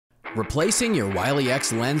Replacing your Wiley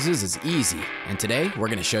X lenses is easy, and today we're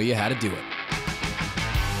going to show you how to do it.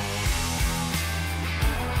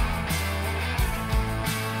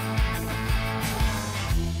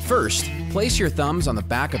 First, place your thumbs on the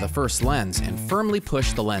back of the first lens and firmly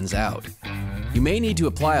push the lens out. You may need to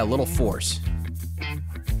apply a little force.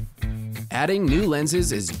 Adding new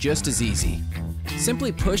lenses is just as easy.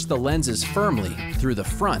 Simply push the lenses firmly through the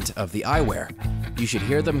front of the eyewear. You should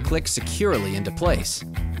hear them click securely into place.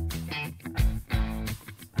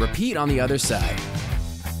 Repeat on the other side.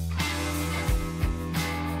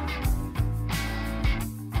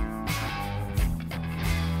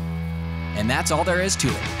 And that's all there is to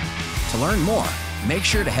it. To learn more, make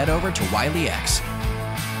sure to head over to Wiley X.